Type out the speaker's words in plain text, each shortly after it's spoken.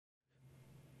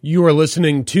You are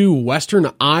listening to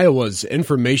Western Iowa's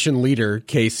information leader,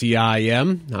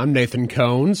 KCIM. I'm Nathan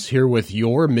Cones, here with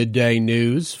your midday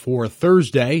news for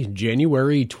Thursday,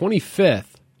 January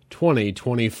 25th,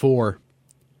 2024.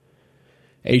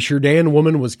 A Sheridan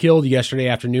woman was killed yesterday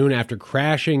afternoon after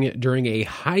crashing during a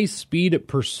high-speed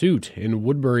pursuit in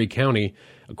Woodbury County.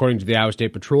 According to the Iowa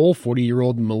State Patrol,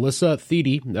 40-year-old Melissa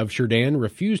Thiede of Sheridan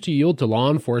refused to yield to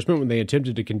law enforcement when they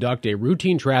attempted to conduct a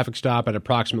routine traffic stop at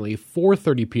approximately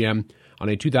 4:30 p.m. on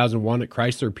a 2001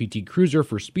 Chrysler PT Cruiser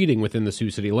for speeding within the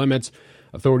Sioux City limits.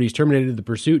 Authorities terminated the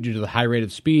pursuit due to the high rate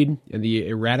of speed and the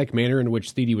erratic manner in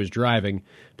which Thiede was driving.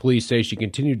 Police say she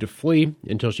continued to flee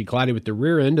until she collided with the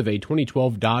rear end of a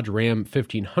 2012 Dodge Ram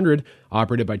 1500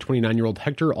 operated by 29-year-old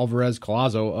Hector Alvarez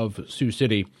Colazo of Sioux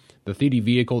City. The Thiede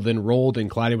vehicle then rolled and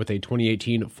collided with a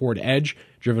 2018 Ford Edge,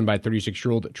 driven by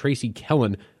 36-year-old Tracy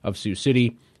Kellen of Sioux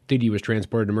City. Thiede was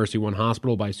transported to Mercy One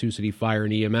Hospital by Sioux City Fire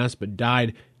and EMS, but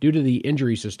died due to the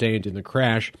injury sustained in the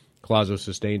crash. Colazo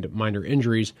sustained minor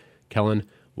injuries. Kellen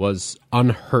was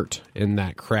unhurt in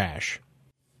that crash.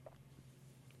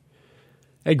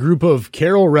 A group of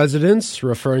Carroll residents,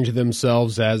 referring to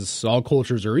themselves as All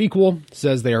Cultures Are Equal,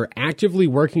 says they are actively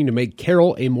working to make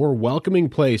Carroll a more welcoming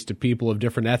place to people of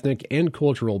different ethnic and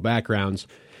cultural backgrounds.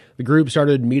 The group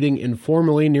started meeting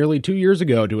informally nearly 2 years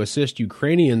ago to assist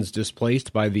Ukrainians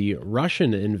displaced by the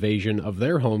Russian invasion of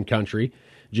their home country.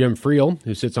 Jim Friel,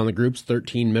 who sits on the group's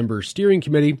 13-member steering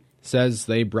committee, says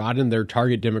they broadened their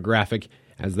target demographic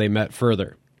as they met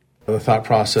further. The thought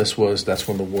process was that's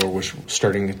when the war was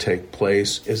starting to take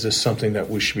place. Is this something that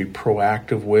we should be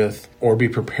proactive with or be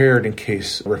prepared in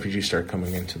case refugees start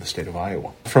coming into the state of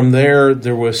Iowa? From there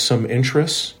was some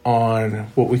interest on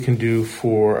what we can do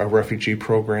for a refugee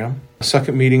program. A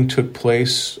second meeting took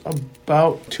place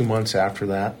about 2 months after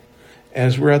that.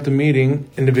 As we're at the meeting,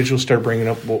 individuals started bringing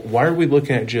up, well, why are we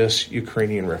looking at just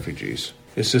Ukrainian refugees?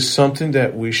 Is this something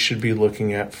that we should be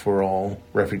looking at for all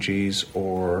refugees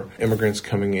or immigrants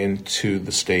coming into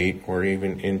the state or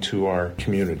even into our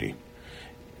community?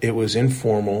 It was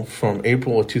informal. From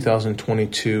April of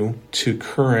 2022 to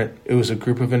current, it was a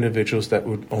group of individuals that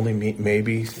would only meet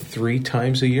maybe 3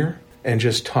 times a year and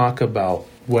just talk about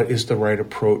what is the right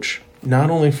approach, not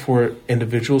only for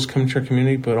individuals coming to our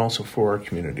community, but also for our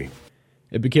community.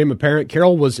 It became apparent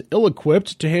Carroll was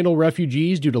ill-equipped to handle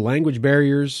refugees due to language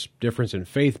barriers, difference in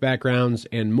faith backgrounds,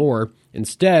 and more.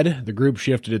 Instead, the group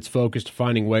shifted its focus to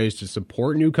finding ways to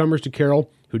support newcomers to Carroll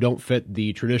who don't fit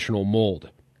the traditional mold.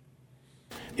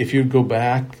 If you go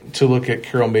back to look at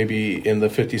Carroll maybe in the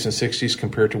 50s and 60s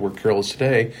compared to where Carroll is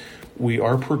today, we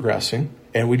are progressing,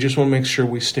 and we just want to make sure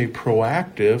we stay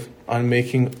proactive on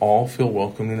making all feel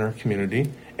welcome in our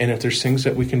community. And if there's things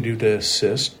that we can do to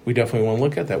assist, we definitely want to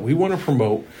look at that. We want to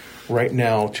promote right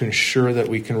now to ensure that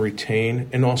we can retain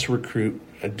and also recruit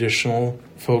additional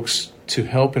folks to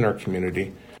help in our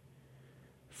community.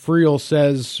 Friel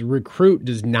says recruit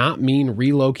does not mean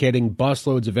relocating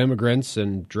busloads of immigrants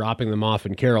and dropping them off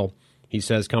in Carroll. He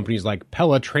says companies like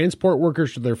Pella transport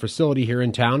workers to their facility here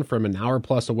in town from an hour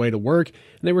plus away to work,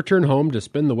 and they return home to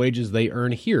spend the wages they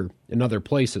earn here in other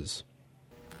places.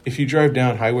 If you drive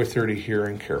down Highway 30 here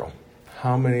in Carroll,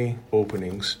 how many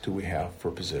openings do we have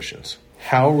for positions?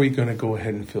 How are we going to go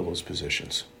ahead and fill those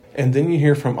positions? And then you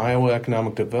hear from Iowa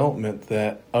Economic Development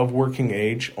that of working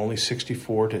age, only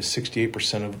 64 to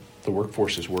 68% of the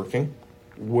workforce is working.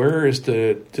 Where is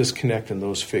the disconnect in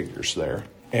those figures there?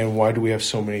 And why do we have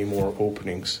so many more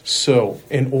openings? So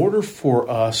in order for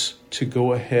us to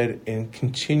go ahead and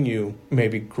continue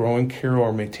maybe growing Carroll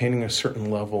or maintaining a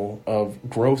certain level of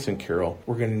growth in Carroll,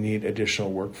 we're going to need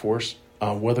additional workforce,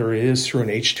 whether it is through an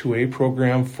H-2A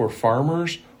program for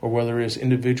farmers or whether it is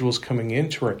individuals coming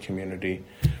into our community,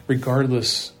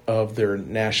 regardless of their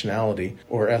nationality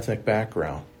or ethnic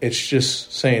background. It's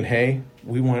just saying, hey,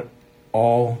 we want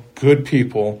all good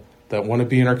people that want to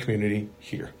be in our community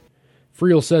here.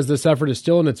 Friel says this effort is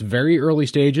still in its very early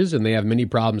stages and they have many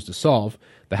problems to solve.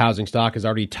 The housing stock is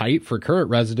already tight for current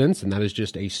residents, and that is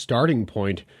just a starting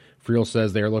point. Friel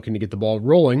says they are looking to get the ball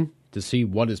rolling to see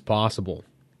what is possible.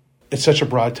 It's such a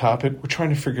broad topic. We're trying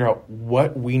to figure out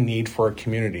what we need for our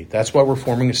community. That's why we're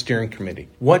forming a steering committee.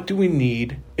 What do we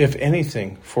need, if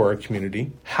anything, for our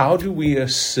community? How do we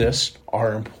assist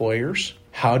our employers?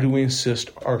 How do we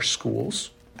assist our schools?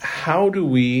 How do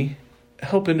we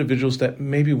help individuals that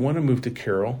maybe want to move to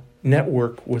Carroll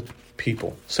network with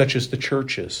people, such as the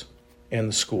churches and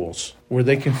the schools, where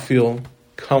they can feel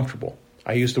comfortable?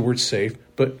 I use the word safe,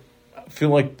 but feel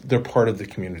like they're part of the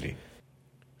community.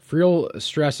 Friel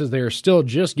stresses they are still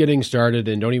just getting started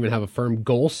and don't even have a firm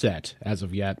goal set as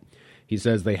of yet. He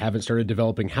says they haven't started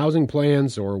developing housing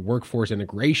plans or workforce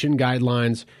integration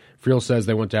guidelines. Friel says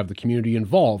they want to have the community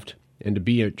involved and to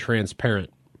be transparent.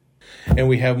 And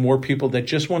we have more people that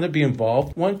just want to be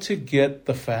involved, want to get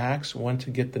the facts, want to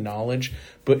get the knowledge.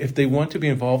 But if they want to be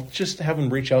involved, just have them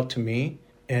reach out to me,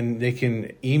 and they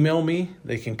can email me,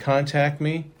 they can contact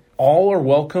me. All are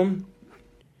welcome.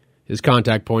 His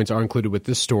contact points are included with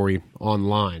this story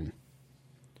online.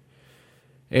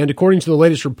 And according to the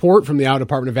latest report from the Iowa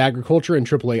Department of Agriculture and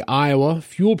AAA Iowa,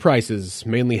 fuel prices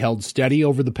mainly held steady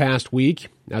over the past week.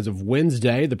 As of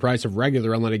Wednesday, the price of regular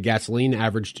unleaded gasoline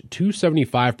averaged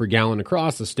 $2.75 per gallon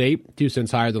across the state, 2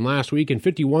 cents higher than last week and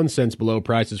 51 cents below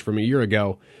prices from a year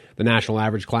ago. The national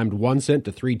average climbed 1 cent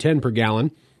to $3.10 per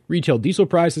gallon. Retail diesel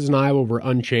prices in Iowa were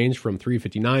unchanged from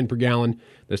 $3.59 per gallon.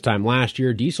 This time last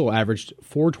year, diesel averaged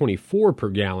 $4.24 per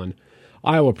gallon.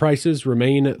 Iowa prices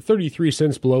remain 33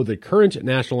 cents below the current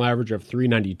national average of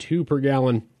 $3.92 per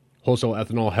gallon. Wholesale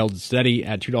ethanol held steady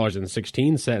at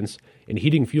 $2.16. In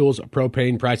heating fuels,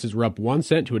 propane prices were up 1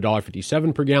 cent to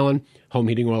 $1.57 per gallon. Home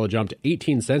heating oil jumped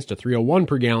 18 cents to $3.01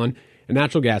 per gallon. And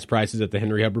natural gas prices at the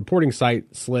Henry Hub reporting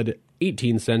site slid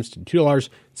 18 cents to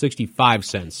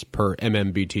 $2.65 per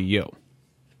MMBTU.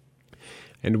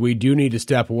 And we do need to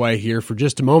step away here for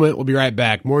just a moment. We'll be right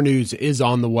back. More news is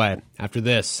on the way after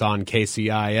this on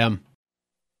KCIM.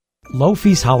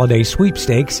 Lofi's Holiday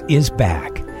Sweepstakes is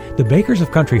back. The Bakers of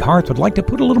Country Hearts would like to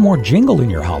put a little more jingle in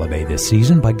your holiday this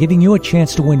season by giving you a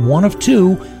chance to win one of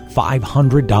two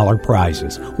 $500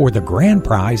 prizes, or the grand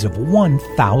prize of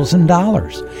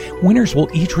 $1,000. Winners will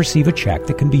each receive a check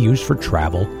that can be used for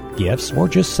travel, gifts, or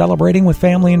just celebrating with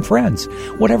family and friends.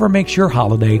 Whatever makes your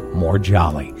holiday more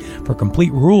jolly. For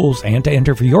complete rules and to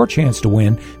enter for your chance to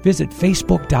win, visit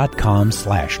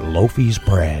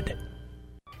facebook.com/Lofi'sBread.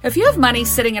 If you have money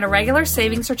sitting in a regular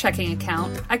savings or checking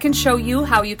account, I can show you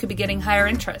how you could be getting higher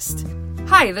interest.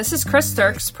 Hi, this is Chris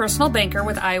Sturks, personal banker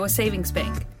with Iowa Savings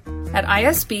Bank. At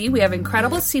ISB, we have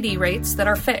incredible CD rates that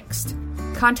are fixed.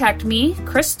 Contact me,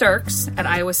 Chris Sturks, at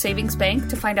Iowa Savings Bank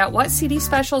to find out what CD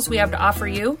specials we have to offer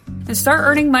you and start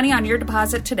earning money on your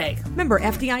deposit today. Member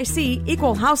FDIC,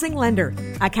 Equal Housing Lender.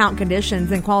 Account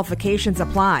conditions and qualifications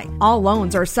apply. All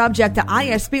loans are subject to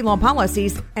ISB loan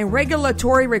policies and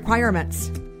regulatory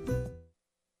requirements.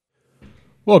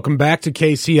 Welcome back to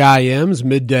KCIM's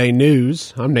Midday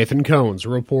News. I'm Nathan Cones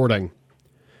reporting.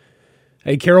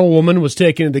 A Carroll woman was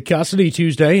taken into custody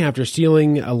Tuesday after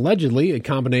stealing, allegedly, a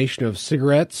combination of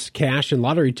cigarettes, cash, and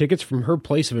lottery tickets from her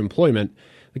place of employment.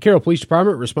 The Carroll Police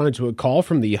Department responded to a call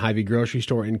from the Hy-Vee grocery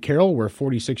store in Carroll, where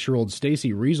 46-year-old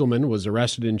Stacy Rieselman was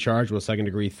arrested and charged with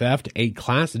second-degree theft, a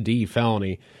Class D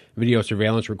felony. Video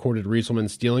surveillance recorded Rieselman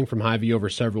stealing from Hy-Vee over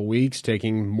several weeks,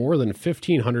 taking more than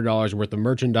 $1,500 worth of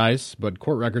merchandise, but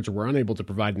court records were unable to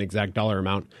provide an exact dollar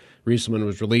amount. Rieselman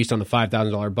was released on the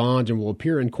 $5,000 bond and will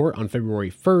appear in court on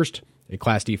February 1st. A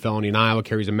Class D felony in Iowa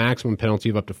carries a maximum penalty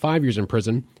of up to 5 years in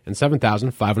prison and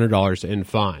 $7,500 in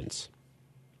fines.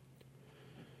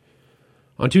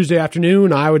 On Tuesday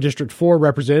afternoon, Iowa District 4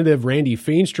 Representative Randy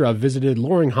Feenstra visited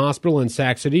Loring Hospital in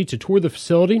Sac City to tour the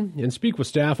facility and speak with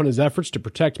staff on his efforts to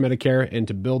protect Medicare and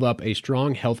to build up a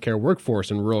strong healthcare workforce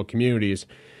in rural communities.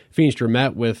 Feenstra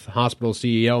met with hospital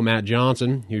CEO Matt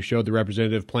Johnson, who showed the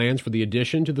representative plans for the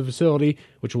addition to the facility,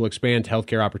 which will expand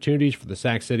healthcare opportunities for the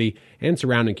Sac City and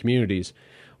surrounding communities.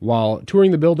 While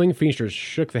touring the building, Feenstra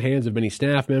shook the hands of many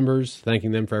staff members,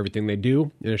 thanking them for everything they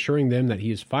do and assuring them that he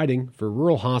is fighting for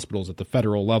rural hospitals at the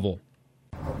federal level.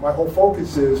 My whole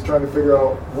focus is trying to figure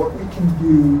out what we can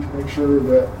do to make sure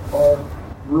that our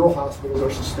rural hospitals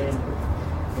are sustainable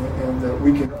and that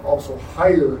we can also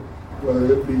hire,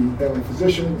 whether it be family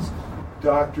physicians,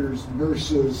 doctors,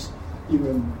 nurses,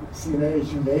 even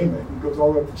CNAs, you name it. It goes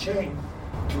all the way up the chain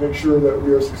to make sure that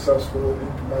we are successful in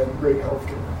providing great health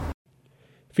care.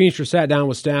 Feenstra sat down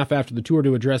with staff after the tour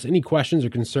to address any questions or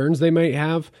concerns they might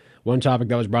have. One topic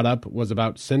that was brought up was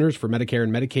about Centers for Medicare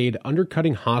and Medicaid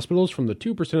undercutting hospitals from the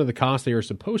 2% of the cost they are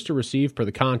supposed to receive per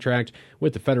the contract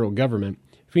with the federal government.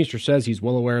 Feenstra says he's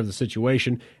well aware of the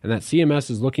situation and that CMS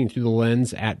is looking through the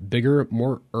lens at bigger,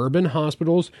 more urban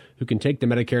hospitals who can take the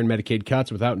Medicare and Medicaid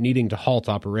cuts without needing to halt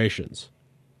operations.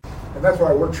 And that's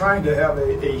why we're trying to have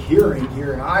a hearing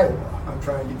here in Iowa. I'm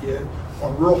trying to get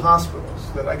on rural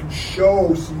hospitals that I can show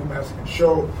CMS, I can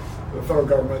show the federal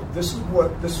government this is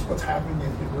what's happening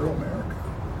in rural America.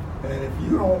 And if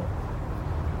you don't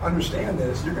understand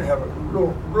this, you're going to have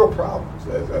real problems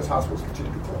as hospitals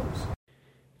continue to close.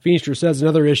 Feenstra says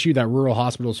another issue that rural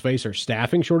hospitals face are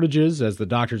staffing shortages, as the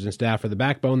doctors and staff are the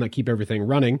backbone that keep everything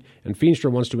running, and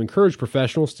Feenstra wants to encourage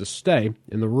professionals to stay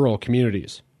in the rural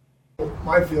communities.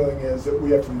 My feeling is that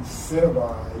we have to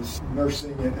incentivize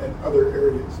nursing in other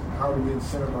areas. And how do we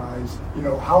incentivize,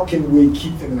 how can we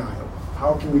keep them in Iowa?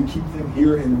 How can we keep them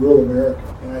here in rural America?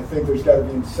 And I think there's got to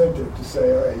be incentive to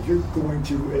say, all right, if you're going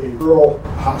to a rural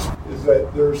hospital, is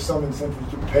that there's some incentive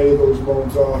to pay those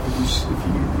loans off if you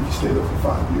stay there for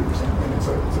 5 years. And it's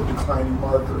a declining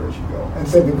marker as you go. And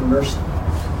same thing for nursing.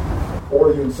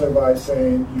 Or you incentivize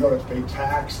saying you don't have to pay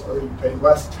tax, or you pay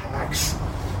less tax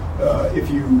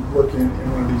if you work in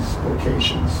one of these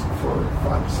locations for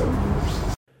 5 to 7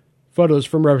 years. Photos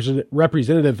from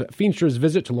Representative Feenstra's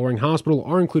visit to Loring Hospital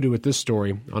are included with this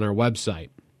story on our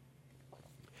website.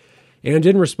 And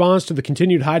in response to the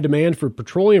continued high demand for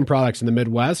petroleum products in the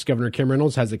Midwest, Governor Kim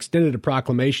Reynolds has extended a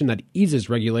proclamation that eases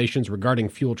regulations regarding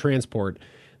fuel transport.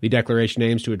 The declaration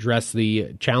aims to address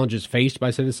the challenges faced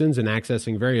by citizens in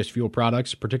accessing various fuel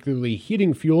products, particularly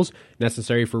heating fuels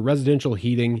necessary for residential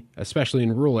heating, especially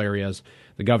in rural areas.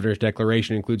 The governor's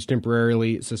declaration includes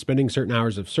temporarily suspending certain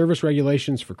hours of service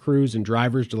regulations for crews and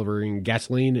drivers delivering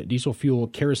gasoline, diesel fuel,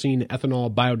 kerosene,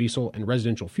 ethanol, biodiesel, and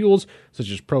residential fuels, such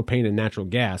as propane and natural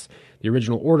gas. The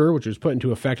original order, which was put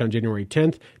into effect on January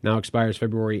 10th, now expires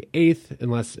February 8th,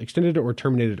 unless extended or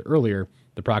terminated earlier.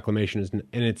 The proclamation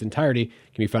in its entirety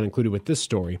can be found included with this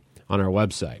story on our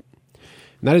website.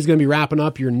 And that is going to be wrapping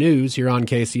up your news here on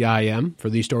KCIM. For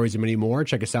these stories and many more,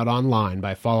 check us out online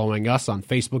by following us on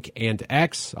Facebook and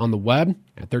X, on the web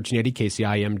at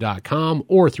 1380kcim.com,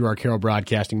 or through our Carroll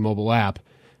Broadcasting mobile app.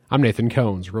 I'm Nathan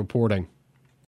Cones reporting.